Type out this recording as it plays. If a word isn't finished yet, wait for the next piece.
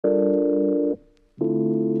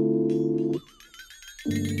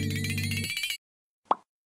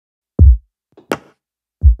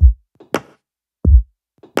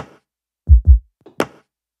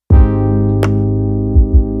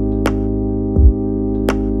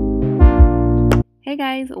Hey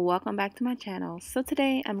guys, welcome back to my channel. So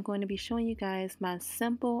today I'm going to be showing you guys my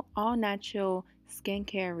simple all natural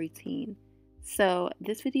skincare routine. So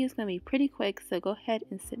this video is going to be pretty quick, so go ahead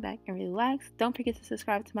and sit back and relax. Don't forget to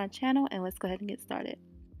subscribe to my channel and let's go ahead and get started.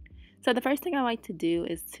 So the first thing I like to do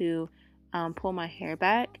is to pull my hair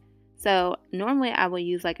back. So normally I would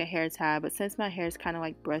use like a hair tie, but since my hair is kind of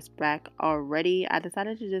like brushed back already, I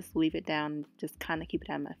decided to just leave it down and just kind of keep it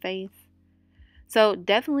out of my face. So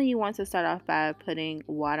definitely you want to start off by putting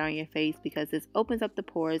water on your face because this opens up the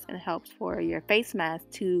pores and helps for your face mask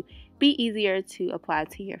to be easier to apply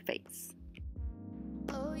to your face.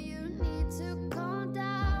 Oh, you need to calm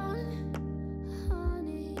down,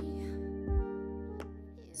 honey.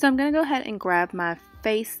 So I'm going to go ahead and grab my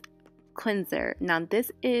face cleanser. Now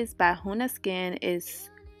this is by Huna Skin. It's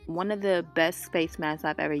one of the best face masks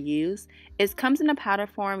I've ever used. It comes in a powder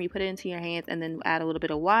form. You put it into your hands and then add a little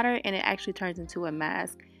bit of water and it actually turns into a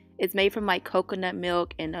mask. It's made from like coconut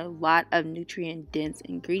milk and a lot of nutrient dense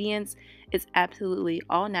ingredients. It's absolutely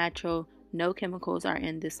all natural. No chemicals are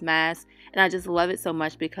in this mask and I just love it so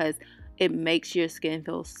much because it makes your skin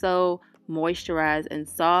feel so moisturized and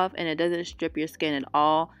soft and it doesn't strip your skin at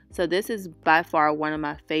all. So this is by far one of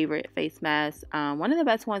my favorite face masks, one of the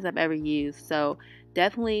best ones I've ever used. So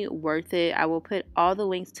definitely worth it. I will put all the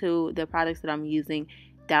links to the products that I'm using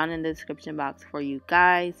down in the description box for you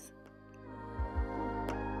guys.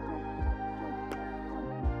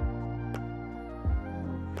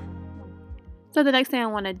 So the next thing I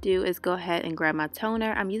want to do is go ahead and grab my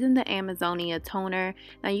toner. I'm using the Amazonia toner.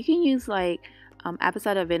 Now you can use like apple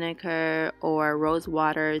cider vinegar or rose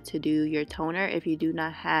water to do your toner if you do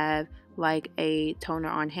not have like a toner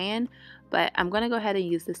on hand, but I'm going to go ahead and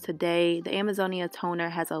use this today. The Amazonia toner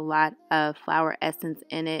has a lot of flower essence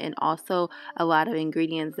in it and also a lot of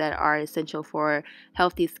ingredients that are essential for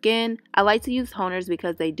healthy skin. I like to use toners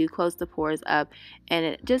because they do close the pores up and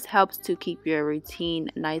it just helps to keep your routine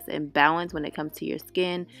nice and balanced when it comes to your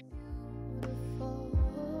skin.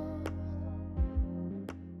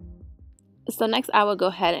 So next I will go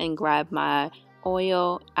ahead and grab my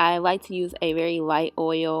oil. I like to use a very light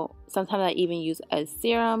oil. Sometimes I even use a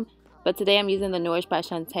serum, but today I'm using the Nourish by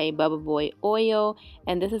Shawntas Bubble Boy oil,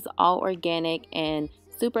 and this is all organic and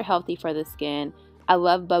super healthy for the skin. I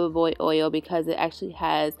love Bubble Boy oil because it actually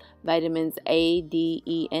has vitamins A, D,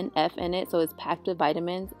 E, and F in it, so it's packed with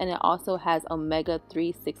vitamins, and it also has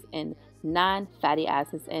omega-3, 6, and 9 fatty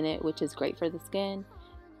acids in it, which is great for the skin.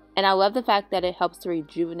 And I love the fact that it helps to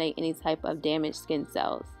rejuvenate any type of damaged skin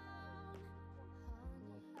cells.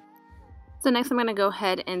 So next I'm going to go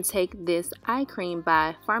ahead and take this eye cream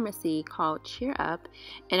by Pharmacy called Cheer Up,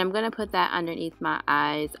 and I'm going to put that underneath my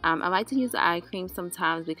eyes. I like to use eye cream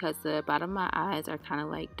sometimes because the bottom of my eyes are kind of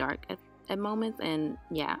like dark at moments, and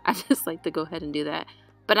yeah, I just like to go ahead and do that.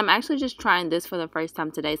 But I'm actually just trying this for the first time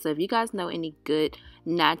today, so if you guys know any good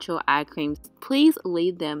natural eye creams, please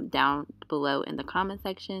leave them down below in the comment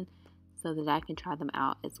section so that I can try them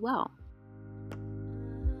out as well.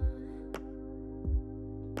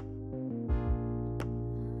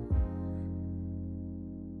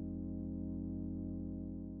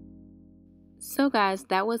 So guys,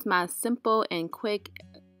 that was my simple and quick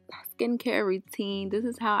skincare routine. This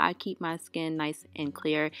is how I keep my skin nice and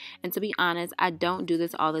clear, and to be honest, I don't do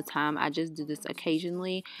this all the time. I just do this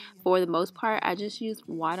occasionally. For the most part, I just use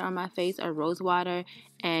water on my face or rose water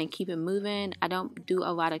and keep it moving. I don't do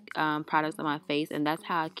a lot of products on my face, and that's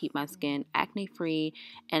how I keep my skin acne free,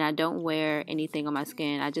 and I don't wear anything on my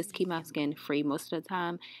skin. I just keep my skin free most of the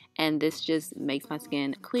time, and this just makes my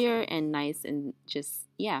skin clear and nice and just,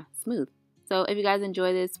 yeah, smooth. So if you guys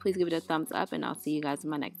enjoy this, please give it a thumbs up and I'll see you guys in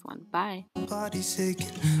my next one. Bye. Body's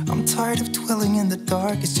aching. I'm tired of dwelling in the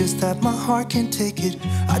dark. It's just that my heart can't take it.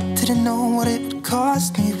 I didn't know what it would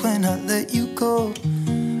cost me when I let you go.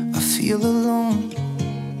 I feel alone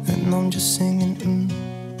and I'm just singing.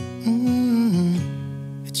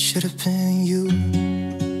 It should have been you.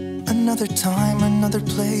 Another time, another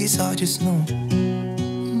place. I just know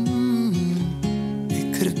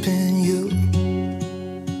it could have been you.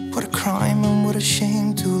 What a crime and what a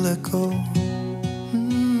shame to let go.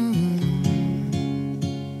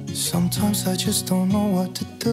 Sometimes I just don't know what to do.